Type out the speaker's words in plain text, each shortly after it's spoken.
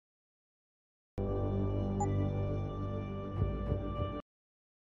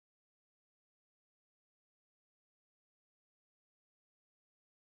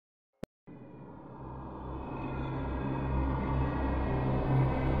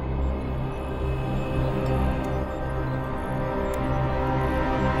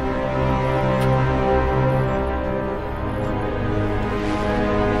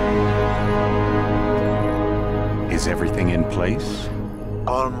place?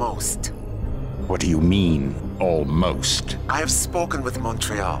 Almost. What do you mean, almost? I have spoken with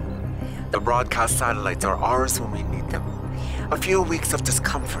Montreal. The broadcast satellites are ours when we need them. A few weeks of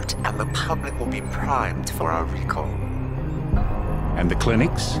discomfort, and the public will be primed for our recall. And the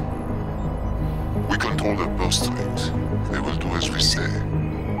clinics? We control their birth rate. They will do as we say.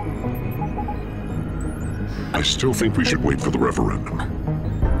 I still think we should wait for the referendum.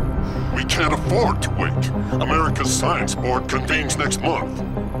 We can't afford to wait. America's Science Board convenes next month.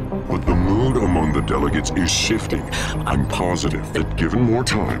 But the mood among the delegates is shifting. I'm positive that given more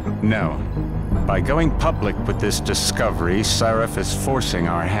time... No. By going public with this discovery, Sarif is forcing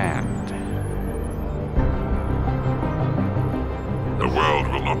our hand. The world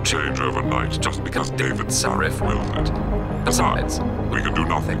will not change overnight just because David Sarif willed it. Besides, we can do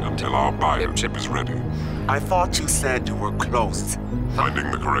nothing until our biochip is ready. I thought you said you were close.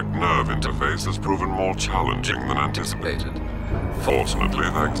 Finding the correct nerve interface has proven more challenging than anticipated. Fortunately,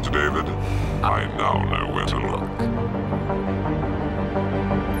 thanks to David, I now know where to look.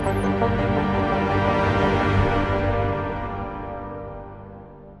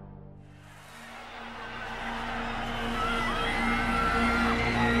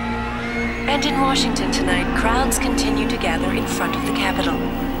 And in Washington tonight, crowds continue to gather in front of the Capitol.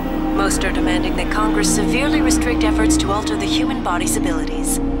 Most are demanding that Congress severely restrict efforts to alter the human body's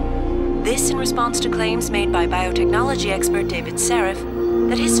abilities. This in response to claims made by biotechnology expert David Sarif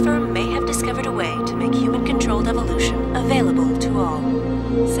that his firm may have discovered a way to make human-controlled evolution available to all.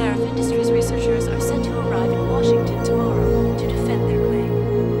 Sarif Industries researchers are set to arrive in Washington tomorrow to defend their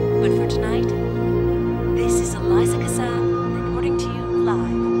claim. But for tonight, this is Eliza Kassan reporting to you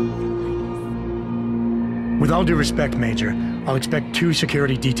live. With all due respect, Major, I'll expect 2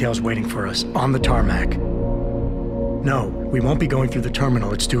 security details waiting for us on the tarmac. No, we won't be going through the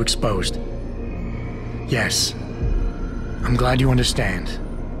terminal. It's too exposed. Yes. I'm glad you understand.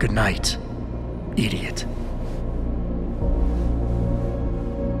 Good night, idiot.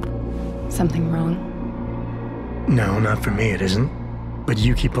 Something wrong? No, not for me it isn't. But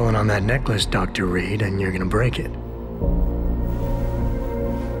you keep pulling on that necklace, Dr. Reed, and you're gonna break it.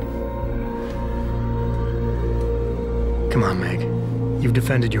 Come on, Meg. You've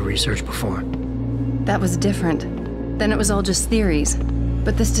defended your research before. That was different. Then it was all just theories.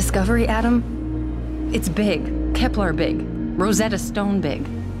 But this discovery, Adam, it's big. Kepler big. Rosetta Stone big.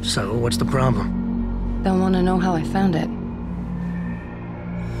 So, what's the problem? They'll want to know how I found it.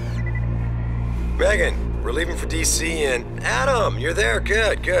 Megan, we're leaving for DC and... Adam, you're there.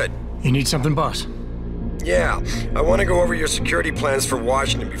 Good, good. You need something, boss? Yeah, I want to go over your security plans for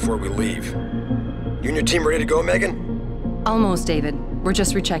Washington before we leave. You and your team ready to go, Megan? Almost, David. We're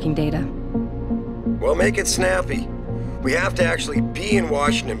just rechecking data. Well, make it snappy. We have to actually be in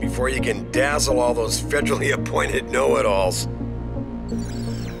Washington before you can dazzle all those federally appointed know-it-alls.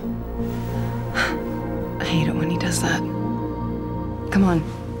 I hate it when he does that. Come on,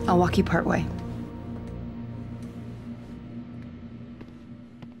 I'll walk you part way.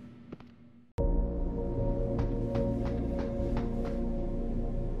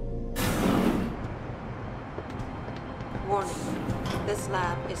 Warning. This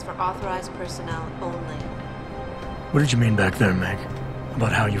lab is for authorized personnel only. What did you mean back there, Meg?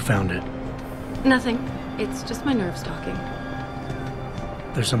 About how you found it? Nothing. It's just my nerves talking.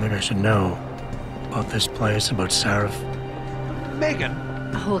 There's something I should know about this place, about Sarif. Megan!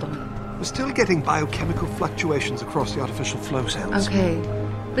 Hold on. We're still getting biochemical fluctuations across the artificial flow cells. Okay,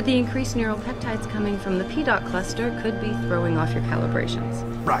 but the increased neural peptides coming from the P-dot cluster could be throwing off your calibrations.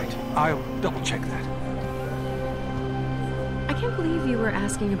 Right. I'll double-check that. I can't believe you were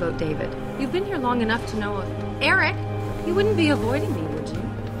asking about David. You've been here long enough to know... Eric! You wouldn't be avoiding me, would you?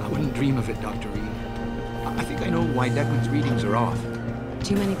 I wouldn't dream of it, Dr. Reed. I think I know why Degman's readings are off.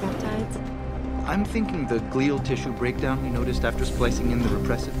 Too many peptides? I'm thinking the glial tissue breakdown we noticed after splicing in the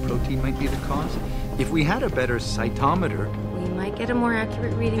repressive protein might be the cause. If we had a better cytometer... We might get a more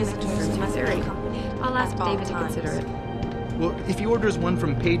accurate reading that confirms your theory. I'll ask David to consider it. Well, if he orders one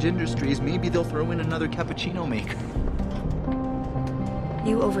from Page Industries, maybe they'll throw in another cappuccino maker.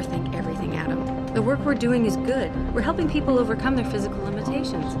 You overthink everything, Adam. The work we're doing is good. We're helping people overcome their physical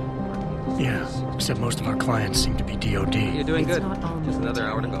limitations. Yeah, except most of our clients seem to be DOD. You're doing It's good. not all Just another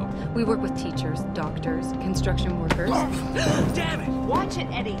hour to go. We work with teachers, doctors, construction workers. Damn it! Watch it,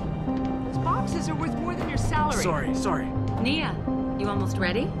 Eddie. Those boxes are worth more than your salary. Sorry. Nia, you almost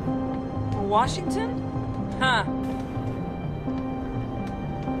ready? For Washington? Huh.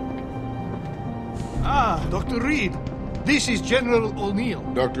 Ah, Dr. Reed. This is General O'Neill.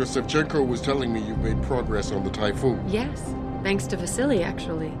 Dr. Sevchenko was telling me you've made progress on the Typhoon. Yes, thanks to Vasily,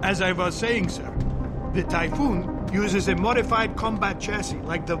 actually. As I was saying, sir, the Typhoon Uses a modified combat chassis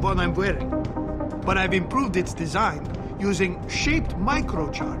like the one I'm wearing. But I've improved its design using shaped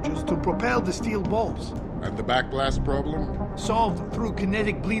microcharges to propel the steel balls. And the backblast problem? Solved through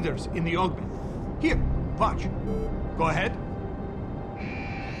kinetic bleeders in the augment. Here, watch. Go ahead.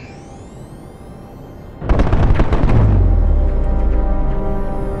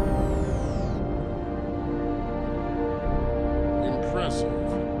 Impressive.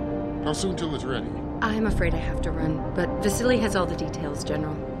 How soon till it's ready? I'm afraid I have to run, but Vasily has all the details,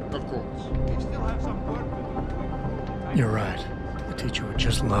 General. Of course. We still have some work to do. You're right. The teacher would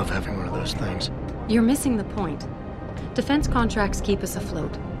just love having one of those things. You're missing the point. Defense contracts keep us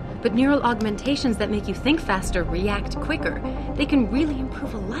afloat, but neural augmentations that make you think faster, react quicker, they can really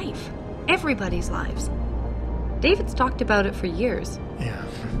improve a life. Everybody's lives. David's talked about it for years. Yeah,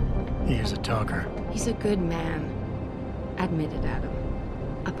 he is a talker. He's a good man. Admit it, Adam.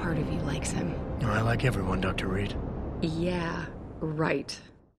 A part of you likes him. I like everyone, Dr. Reed. Yeah, right.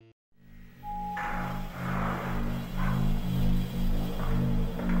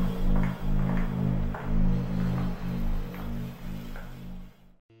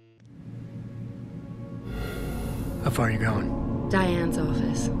 How far are you going? Diane's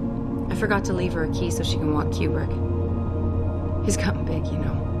office. I forgot to leave her a key so she can walk Kubrick. He's gotten big, you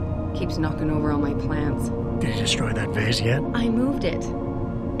know. Keeps knocking over all my plants. Did you destroy that vase yet? I moved it.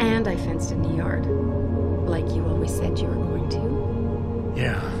 And I fenced in the yard. Like you always said you were going to.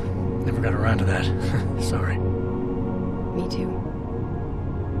 Yeah, never got around to that. Sorry. Me too.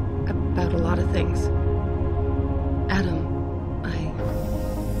 About a lot of things. Adam,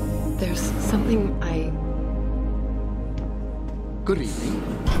 there's something Good evening.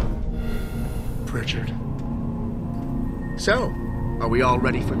 Pritchard. So, are we all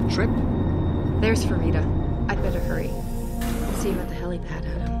ready for the trip? There's Farida. I'd better hurry. See you at the helipad,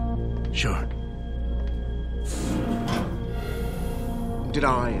 Adam. Sure. Did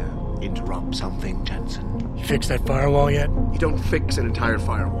I interrupt something, Jensen? You fixed that firewall yet? You don't fix an entire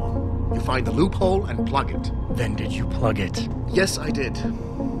firewall. You find the loophole and plug it. Then did you plug it? Yes, I did.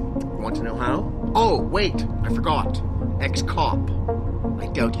 You want to know how? Oh, wait, I forgot. Ex-cop. I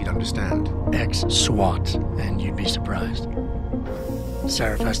doubt you'd understand. Ex-SWAT, and you'd be surprised.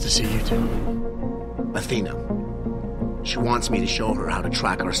 Sarif has to see you too. Athena. She wants me to show her how to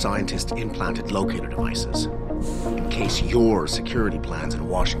track our scientist-implanted locator devices. In case your security plans in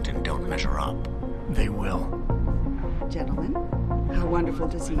Washington don't measure up. They will. Gentlemen, how wonderful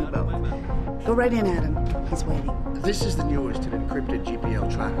to see you both. Go right in, Adam. He's waiting. This is the newest and encrypted GPL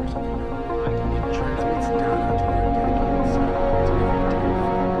trackers. It transmits data to our dedicated server.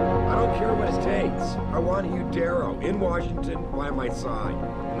 I don't care what it takes. I want you, Darrow, in Washington, by my side.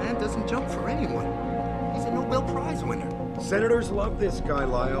 The man doesn't jump for anyone. He's a Nobel Prize winner. Senators love this guy,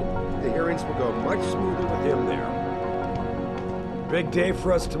 Lyle. The hearings will go much smoother with him there. Big day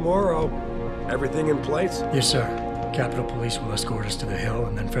for us tomorrow. Everything in place? Yes, sir. Capitol Police will escort us to the Hill,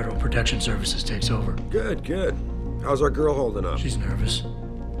 and then Federal Protection Services takes over. Good, good. How's our girl holding up? She's nervous.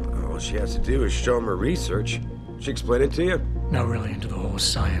 All she has to do is show him her research. She explain it to you? Not really into the whole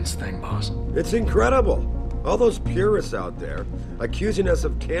science thing, boss. It's incredible. All those purists out there accusing us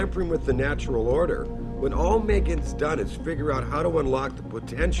of tampering with the natural order, when all Megan's done is figure out how to unlock the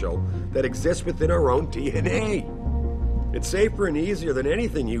potential that exists within our own DNA. It's safer and easier than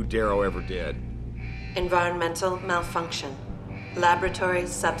anything you, Darrow, ever did. Environmental malfunction. Laboratory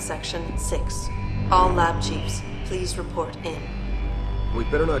subsection 6. All lab chiefs, please report in. We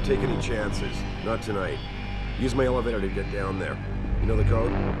better not take any chances. Not tonight. Use my elevator to get down there. You know the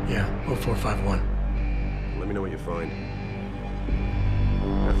code? Yeah, 0451. Let me know what you find.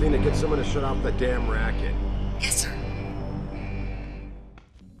 Athena, get someone to shut off the damn racket. Yes, sir.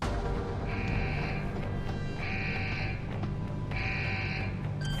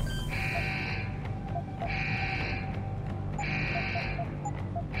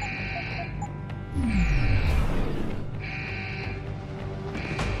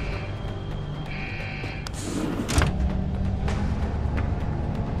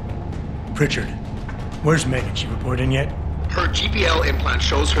 Pritchard, where's Megan? She report in yet? Her GPL implant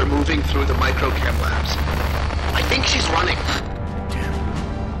shows her moving through the microchem labs. I think she's running.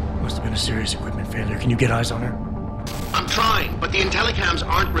 Damn. Must have been a serious equipment failure. Can you get eyes on her? I'm trying, but the intellicams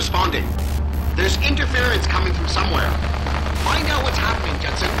aren't responding. There's interference coming from somewhere. Find out what's happening,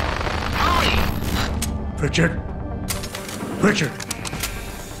 Jensen. Hurry! Pritchard? Pritchard!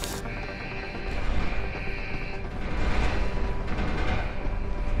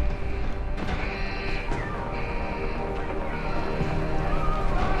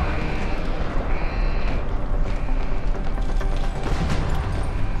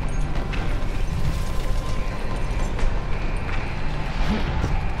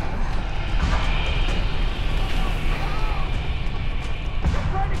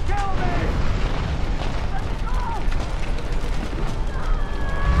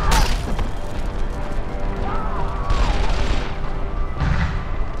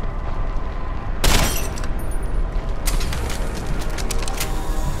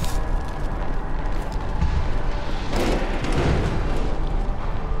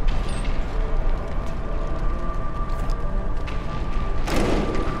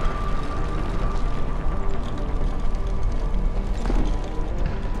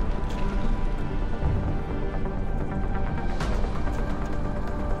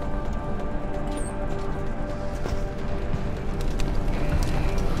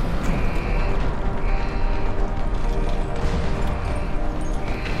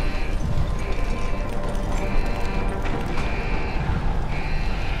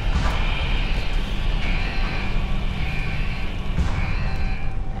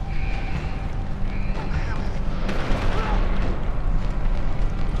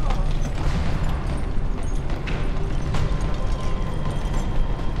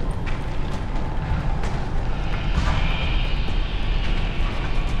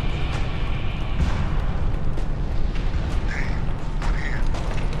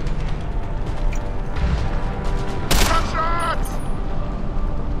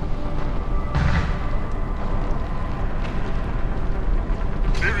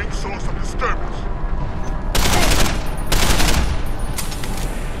 disturbance.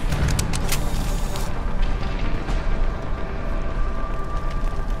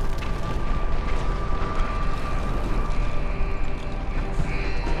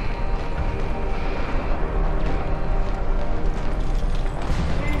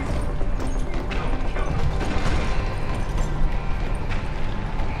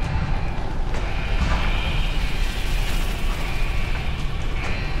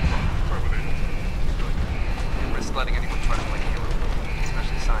 Letting anyone try to play hero,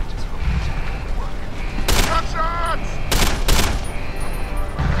 especially scientists who are work. Cut shots!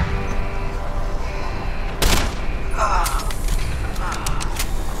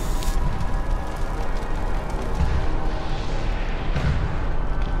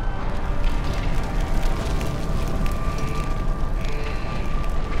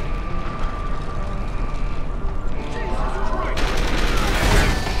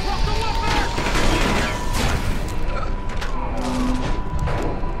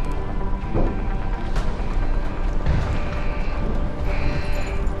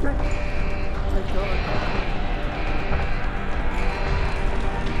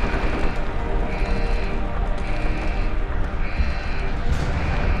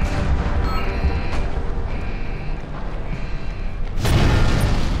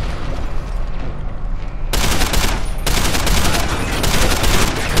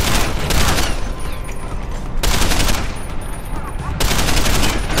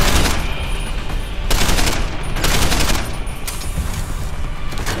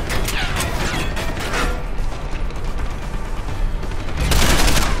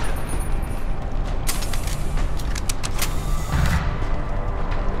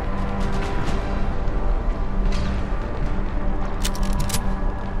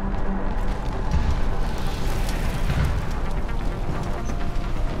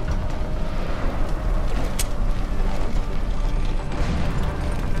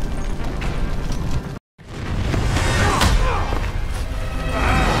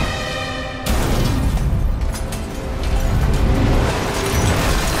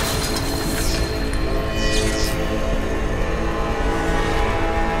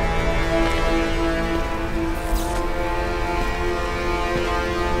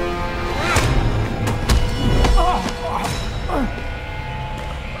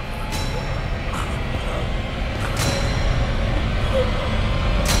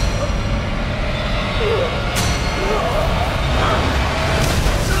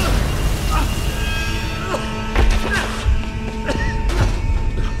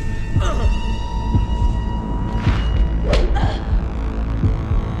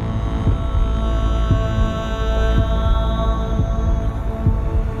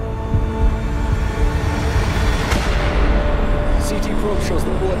 shows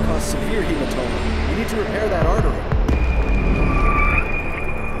the bullet caused severe hematoma. We need to repair that artery.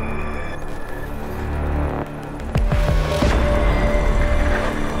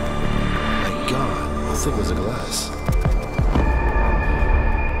 My God, how thick was the glass?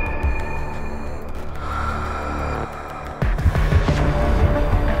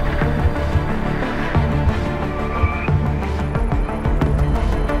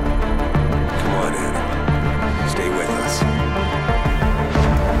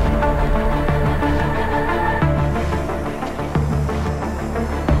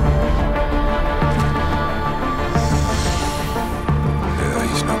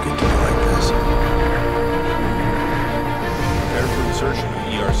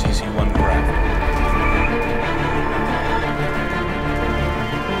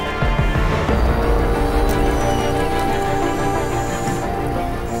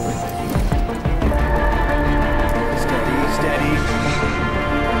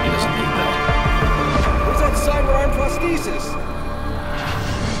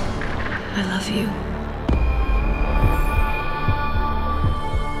 I love you.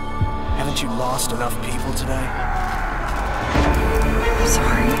 Haven't you lost enough people today? I'm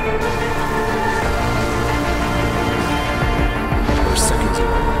sorry. We're seconds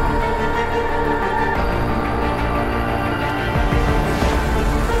away.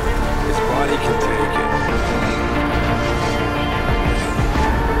 His body can take it.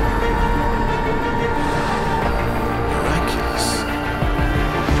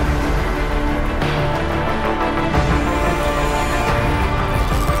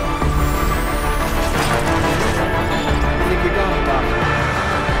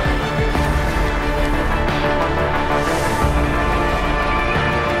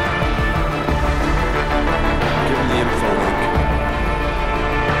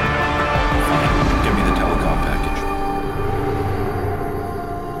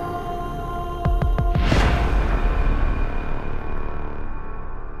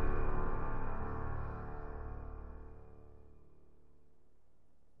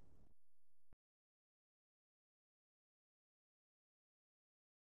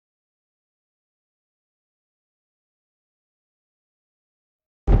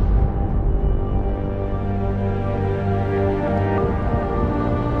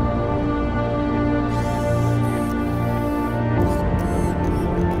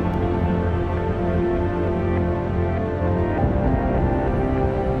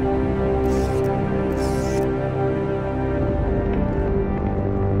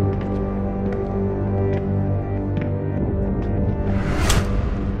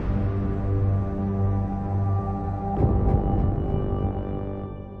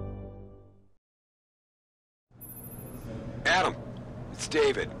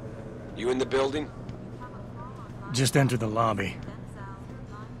 David. You in the building? Just entered the lobby.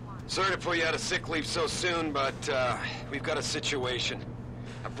 Sorry to pull you out of sick leave so soon, but we've got a situation.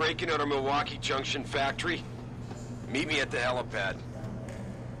 A break-in at our Milwaukee Junction factory. Meet me at the helipad.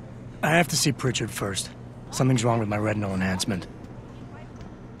 I have to see Pritchard first. Something's wrong with my retinal enhancement.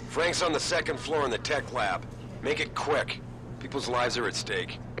 Frank's on the second floor in the tech lab. Make it quick. People's lives are at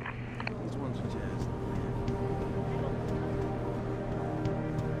stake.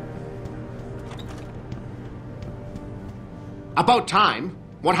 About time.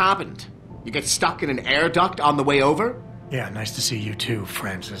 What happened? You get stuck in an air duct on the way over? Yeah, nice to see you too,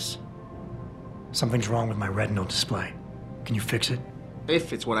 Francis. Something's wrong with my retinal display. Can you fix it?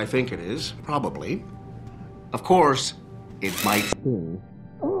 If it's what I think it is, probably. Of course, it might still.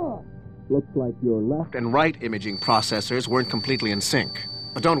 Looks like your left and right imaging processors weren't completely in sync.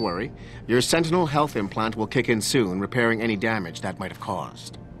 But don't worry, your Sentinel health implant will kick in soon, repairing any damage that might have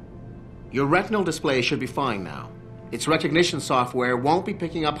caused. Your retinal display should be fine now. Its recognition software won't be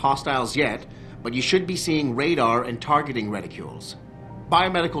picking up hostiles yet, but you should be seeing radar and targeting reticules.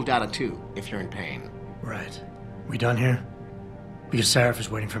 Biomedical data too, if you're in pain. Right. We done here? Because Sarif is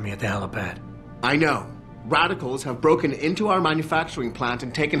waiting for me at the helipad. I know. Radicals have broken into our manufacturing plant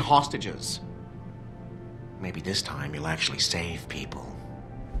and taken hostages. Maybe this time you'll actually save people.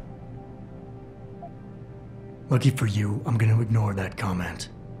 Lucky for you, I'm gonna ignore that comment.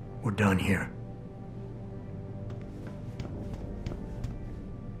 We're done here.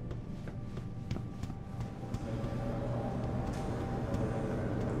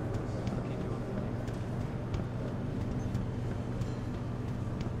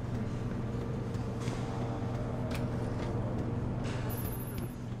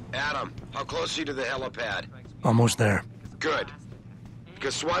 Adam, how close are you to the helipad? Almost there. Good.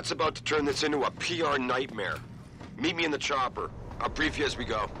 Because SWAT's about to turn this into a PR nightmare. Meet me in the chopper. I'll brief you as we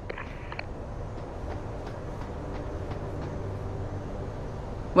go.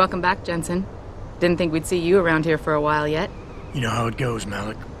 Welcome back, Jensen. Didn't think we'd see you around here for a while yet. You know how it goes,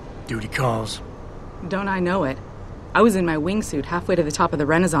 Malik. Duty calls. Don't I know it? I was in my wingsuit halfway to the top of the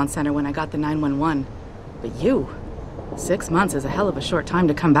Renaissance Center when I got the 911. But you... 6 months is a hell of a short time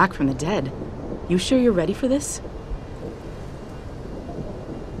to come back from the dead. You sure you're ready for this?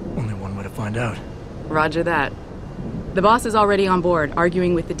 Only one way to find out. Roger that. The boss is already on board,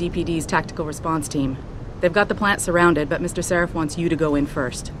 arguing with the DPD's tactical response team. They've got the plant surrounded, but Mr. Sarif wants you to go in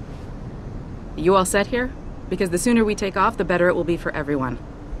first. You all set here? Because the sooner we take off, the better it will be for everyone.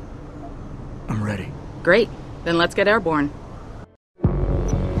 I'm ready. Great. Then let's get airborne.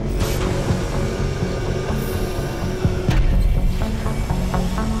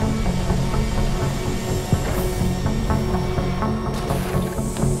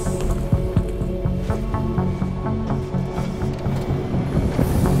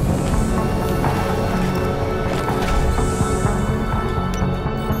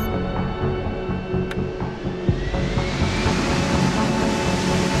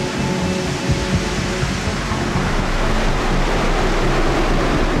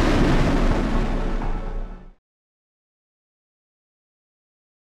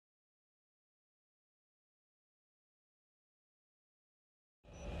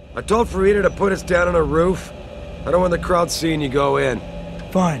 I told Farida to put us down on a roof. I don't want the crowd seeing you go in.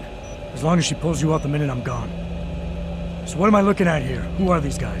 Fine. As long as she pulls you out the minute I'm gone. So what am I looking at here? Who are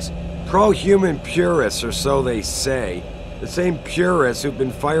these guys? Pro-human purists, or so they say. The same purists who've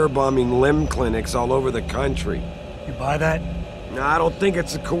been firebombing limb clinics all over the country. You buy that? No, I don't think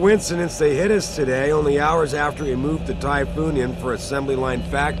it's a coincidence they hit us today, only hours after we moved the Typhoon in for assembly line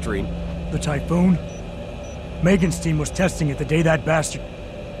factory. The Typhoon? Megan's team was testing it the day that bastard...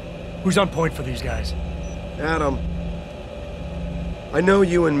 Who's on point for these guys? Adam. I know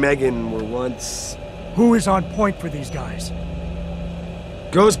you and Megan were once... Who is on point for these guys?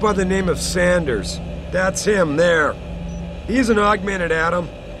 Goes by the name of Sanders. That's him, there. He's an augmented Adam,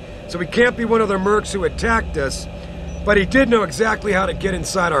 so he can't be one of the mercs who attacked us, but he did know exactly how to get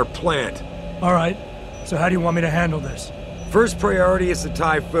inside our plant. All right. So how do you want me to handle this? First priority is the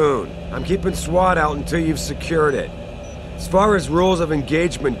Typhoon. I'm keeping SWAT out until you've secured it. As far as rules of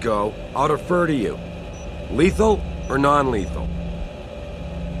engagement go, I'll defer to you. Lethal or non-lethal?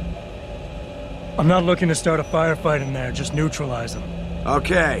 I'm not looking to start a firefight in there, just neutralize them.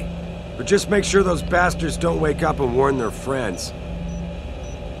 Okay. But just make sure those bastards don't wake up and warn their friends.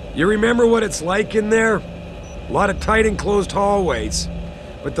 You remember what it's like in there? A lot of tight enclosed hallways.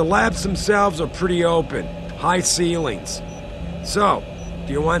 But the labs themselves are pretty open. High ceilings. So,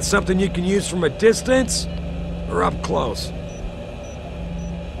 do you want something you can use from a distance? Or up close?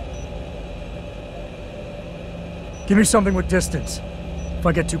 Give me something with distance. If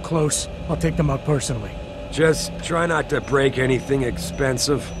I get too close, I'll take them out personally. Just try not to break anything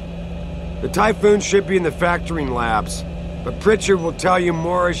expensive. The Typhoon should be in the factoring labs, but Pritchard will tell you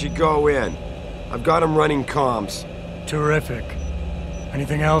more as you go in. I've got him running comms. Terrific.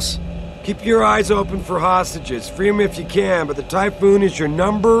 Anything else? Keep your eyes open for hostages. Free them if you can, but the Typhoon is your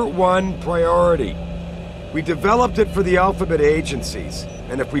 #1 priority. We developed it for the Alphabet agencies,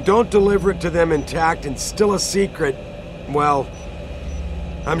 and if we don't deliver it to them intact and still a secret, well,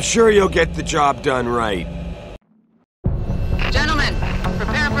 I'm sure you'll get the job done right. Gentlemen,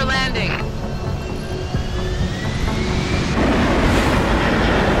 prepare for landing.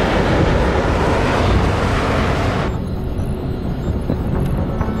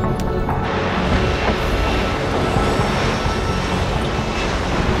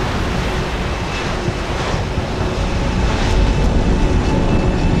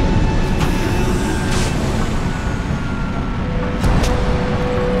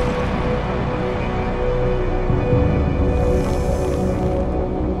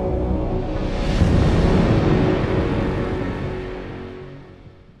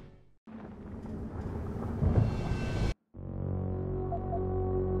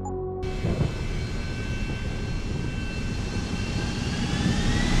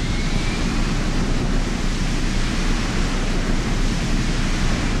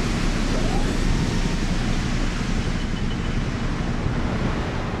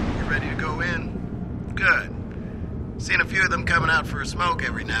 Seen a few of them coming out for a smoke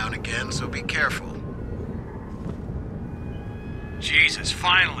every now and again, so be careful. Jesus,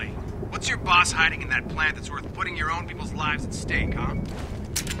 finally! What's your boss hiding in that plant that's worth putting your own people's lives at stake, huh?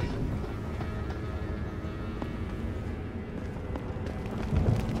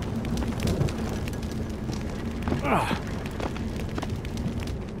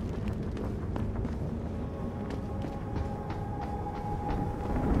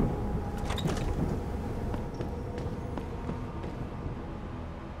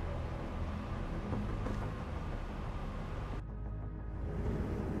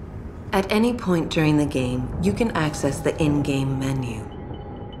 At any point during the game, you can access the in-game menu.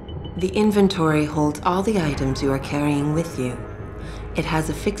 The inventory holds all the items you are carrying with you. It has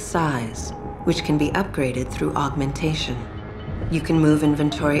a fixed size, which can be upgraded through augmentation. You can move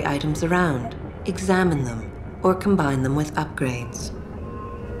inventory items around, examine them, or combine them with upgrades.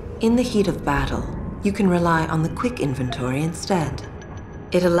 In the heat of battle, you can rely on the quick inventory instead.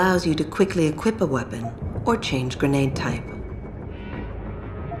 It allows you to quickly equip a weapon or change grenade type.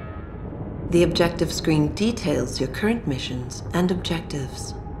 The objective screen details your current missions and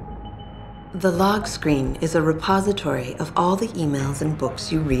objectives. The log screen is a repository of all the emails and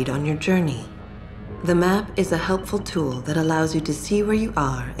books you read on your journey. The map is a helpful tool that allows you to see where you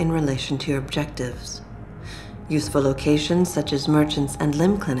are in relation to your objectives. Useful locations such as merchants and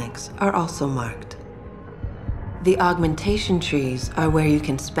limb clinics are also marked. The augmentation trees are where you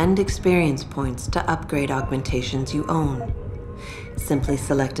can spend experience points to upgrade augmentations you own. Simply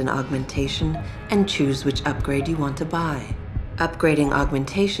select an augmentation and choose which upgrade you want to buy. Upgrading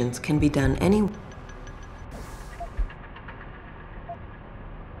augmentations can be done anywhere.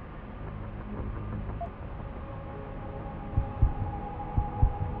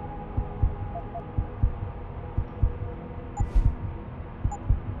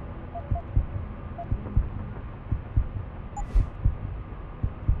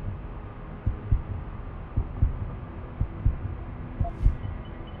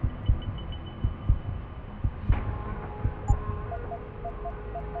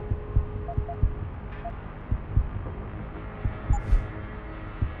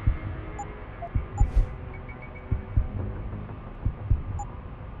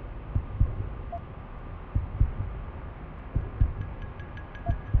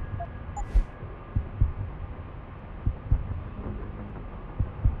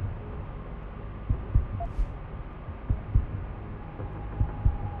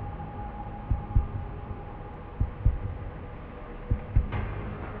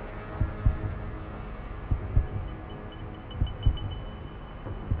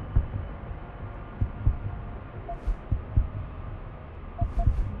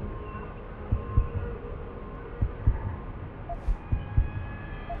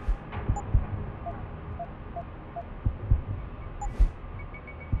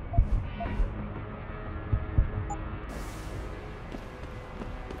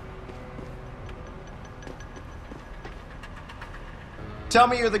 Tell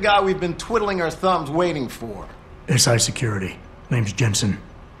me you're the guy we've been twiddling our thumbs waiting for. SI Security. Name's Jensen.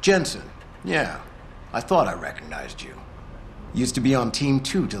 Jensen? Yeah. I thought I recognized you. Used to be on Team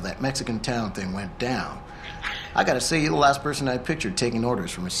 2 till that Mexican town thing went down. I gotta say, you're the last person I pictured taking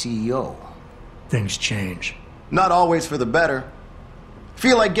orders from a CEO. Things change. Not always for the better.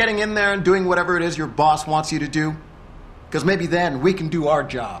 Feel like getting in there and doing whatever it is your boss wants you to do? Because maybe then we can do our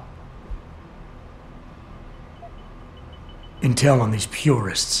job. Intel on these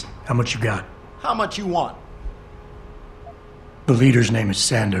purists. How much you got? How much you want? The leader's name is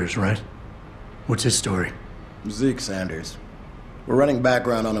Sanders, right? What's his story? Zeke Sanders. We're running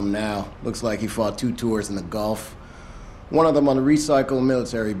background on him now. Looks like he fought 2 tours in the Gulf. One of them on a recycled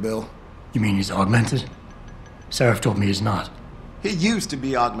military bill. You mean he's augmented? Sarif told me he's not. He used to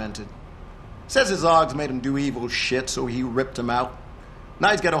be augmented. Says his augs made him do evil shit, so he ripped him out. Now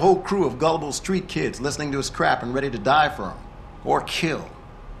he's got a whole crew of gullible street kids listening to his crap and ready to die for him. Or kill.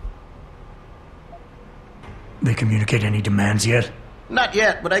 They communicate any demands yet? Not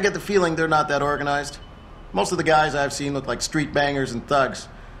yet, but I get the feeling they're not that organized. Most of the guys I've seen look like street bangers and thugs.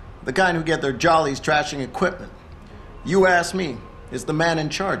 The kind who get their jollies trashing equipment. You ask me, it's the man in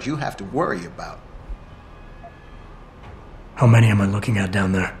charge you have to worry about. How many am I looking at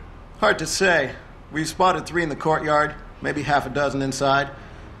down there? Hard to say. We've spotted 3 in the courtyard, maybe half a dozen inside.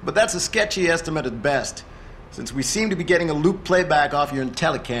 But that's a sketchy estimate at best, since we seem to be getting a loop playback off your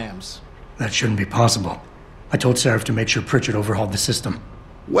telecams. That shouldn't be possible. I told Sarif to make sure Pritchard overhauled the system.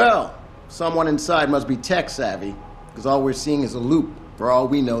 Well, someone inside must be tech savvy, because all we're seeing is a loop. For all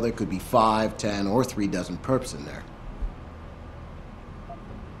we know, there could be 5, 10, or 3 dozen perps in there.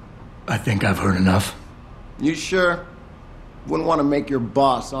 I think I've heard enough. You sure? Wouldn't want to make your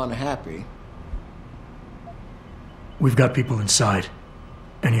boss unhappy. We've got people inside.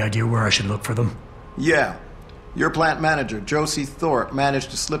 Any idea where I should look for them? Yeah. Your plant manager, Josie Thorpe,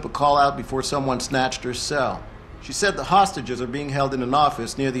 managed to slip a call out before someone snatched her cell. She said the hostages are being held in an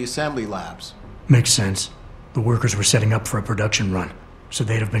office near the assembly labs. Makes sense. The workers were setting up for a production run, so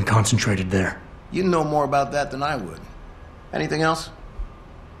they'd have been concentrated there. You know more about that than I would. Anything else?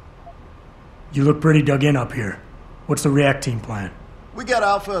 You look pretty dug in up here. What's the react team plan? We got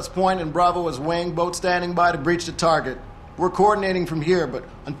Alpha as point and Bravo as wing, both standing by to breach the target. We're coordinating from here, but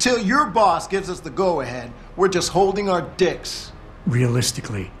until your boss gives us the go-ahead, we're just holding our dicks.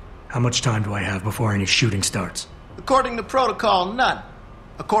 Realistically, how much time do I have before any shooting starts? According to protocol, none.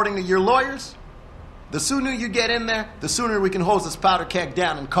 According to your lawyers, the sooner you get in there, the sooner we can hose this powder keg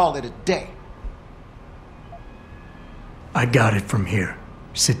down and call it a day. I got it from here.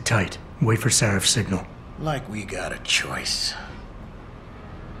 Sit tight. Wait for Sarif's signal. Like we got a choice.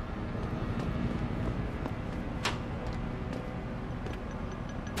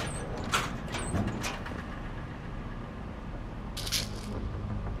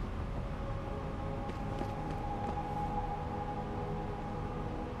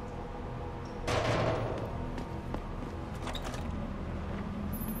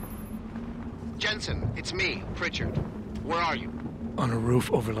 Jensen, it's me, Pritchard. Where are you? On a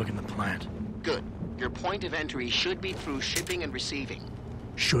roof overlooking the plant. Good. Your point of entry should be through shipping and receiving.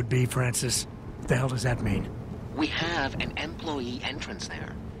 Should be, Francis. What the hell does that mean? We have an employee entrance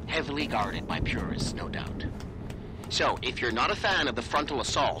there. Heavily guarded by purists, no doubt. So, if you're not a fan of the frontal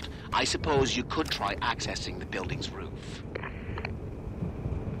assault, I suppose you could try accessing the building's roof.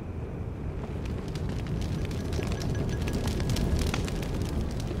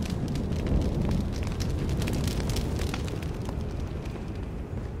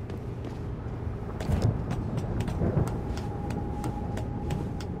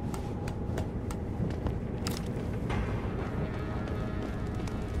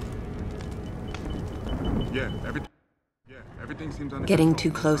 Getting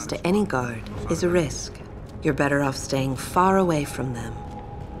too close to any guard is a risk. You're better off staying far away from them.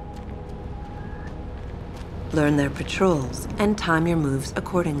 Learn their patrols and time your moves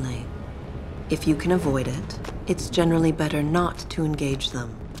accordingly. If you can avoid it, it's generally better not to engage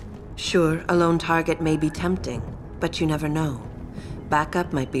them. Sure, a lone target may be tempting, but you never know.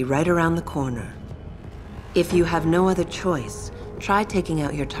 Backup might be right around the corner. If you have no other choice, try taking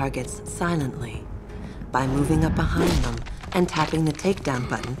out your targets silently by moving up behind them and tapping the takedown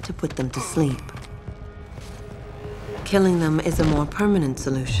button to put them to sleep. Killing them is a more permanent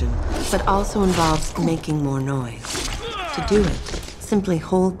solution, but also involves making more noise. To do it, simply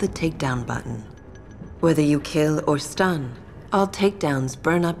hold the takedown button. Whether you kill or stun, all takedowns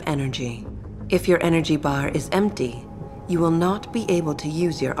burn up energy. If your energy bar is empty, you will not be able to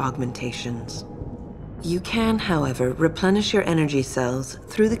use your augmentations. You can, however, replenish your energy cells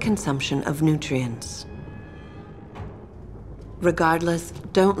through the consumption of nutrients. Regardless,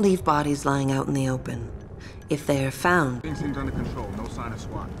 don't leave bodies lying out in the open. If they are found... Things seems under control. No sign of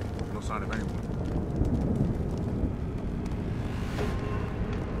SWAT. No sign of anyone.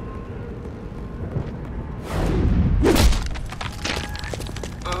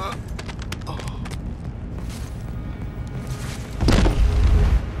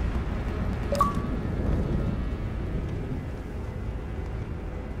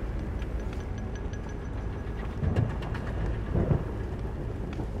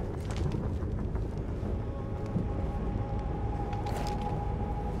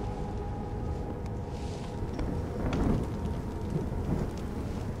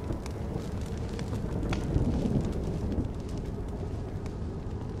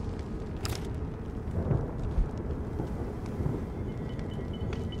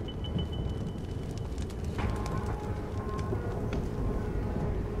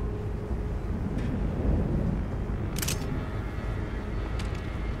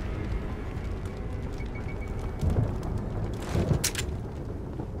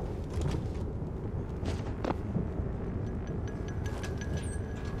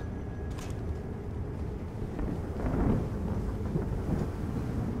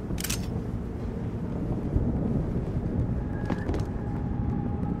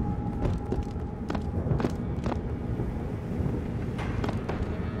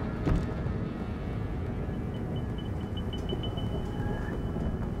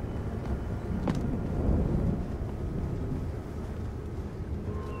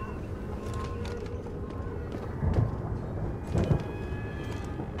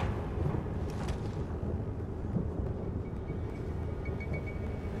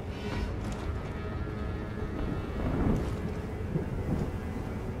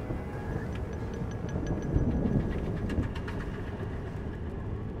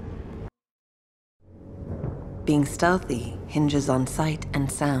 Being stealthy hinges on sight and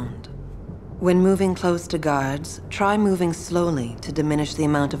sound. When moving close to guards, try moving slowly to diminish the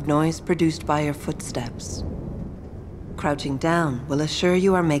amount of noise produced by your footsteps. Crouching down will assure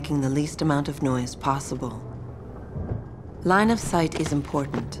you are making the least amount of noise possible. Line of sight is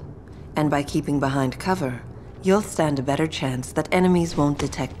important, and by keeping behind cover, you'll stand a better chance that enemies won't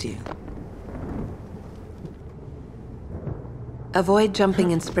detect you. Avoid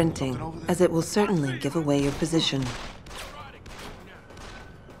jumping and sprinting, as it will certainly give away your position.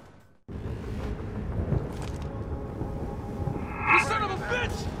 You son of a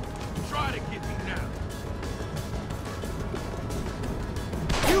bitch! Try to get me now.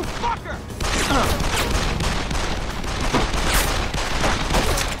 You fucker!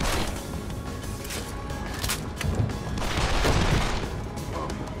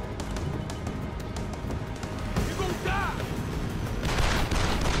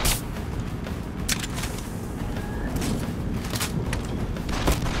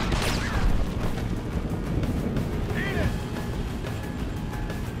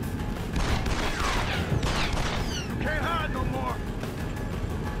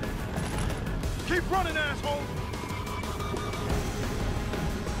 Keep running, asshole!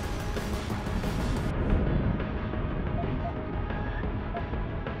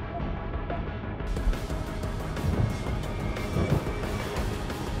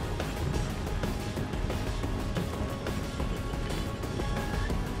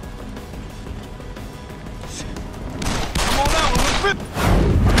 Come on out, we'll rip!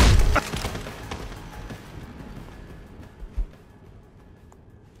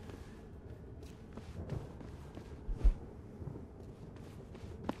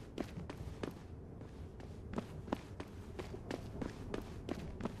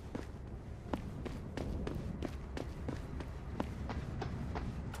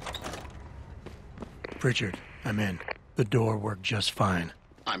 Richard, I'm in. The door worked just fine.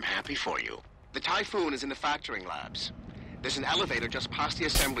 I'm happy for you. The Typhoon is in the factoring labs. There's an elevator just past the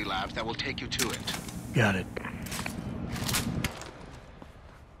assembly labs that will take you to it. Got it.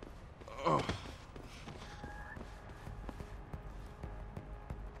 Oh.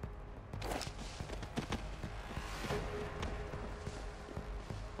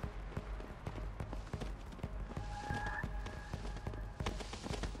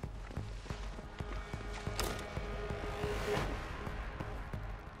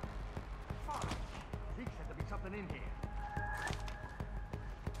 Something in here.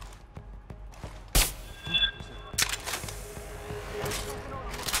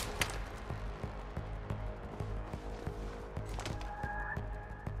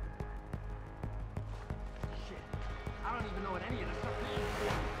 Shit. I don't even know what any of this stuff means.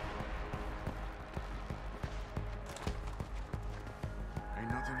 Ain't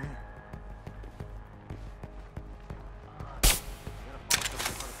nothing here.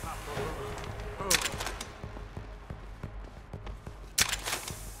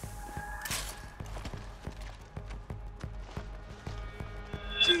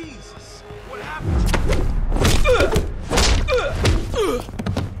 Jesus! What happened?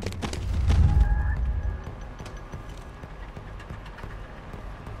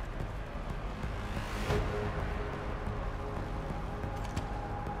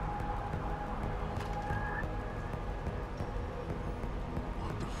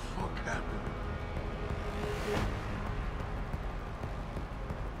 What the fuck happened?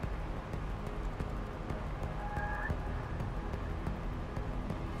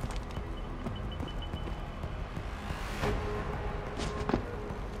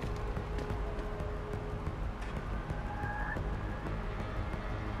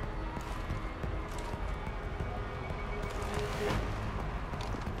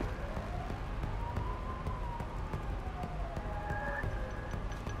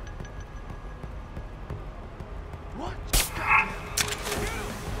 What?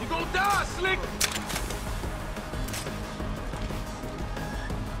 You gonna die, Slick!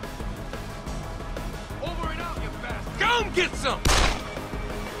 Over and out, you bastard! Go and get some!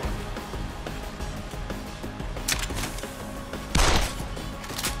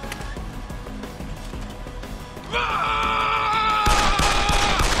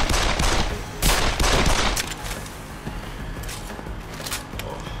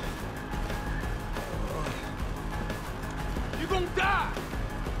 You gonna die!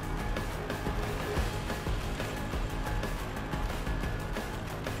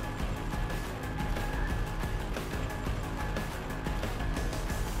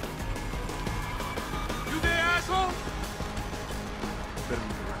 You there, asshole? Better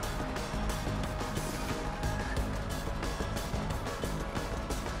move around.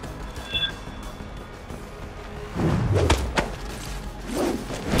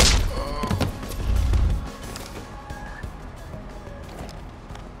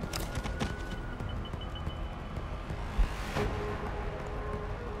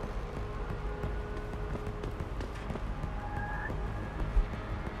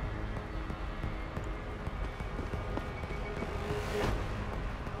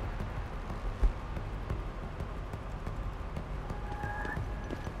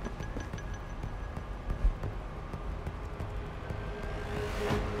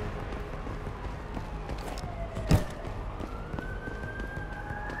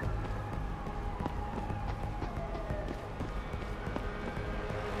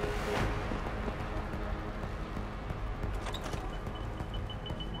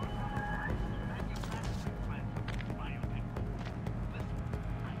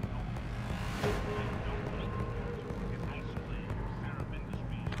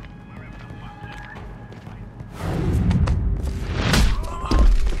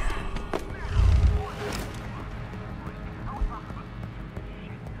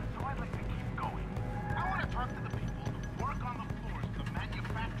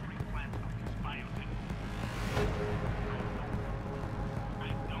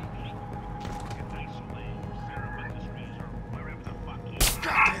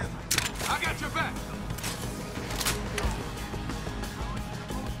 Watch your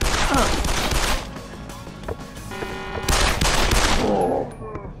back.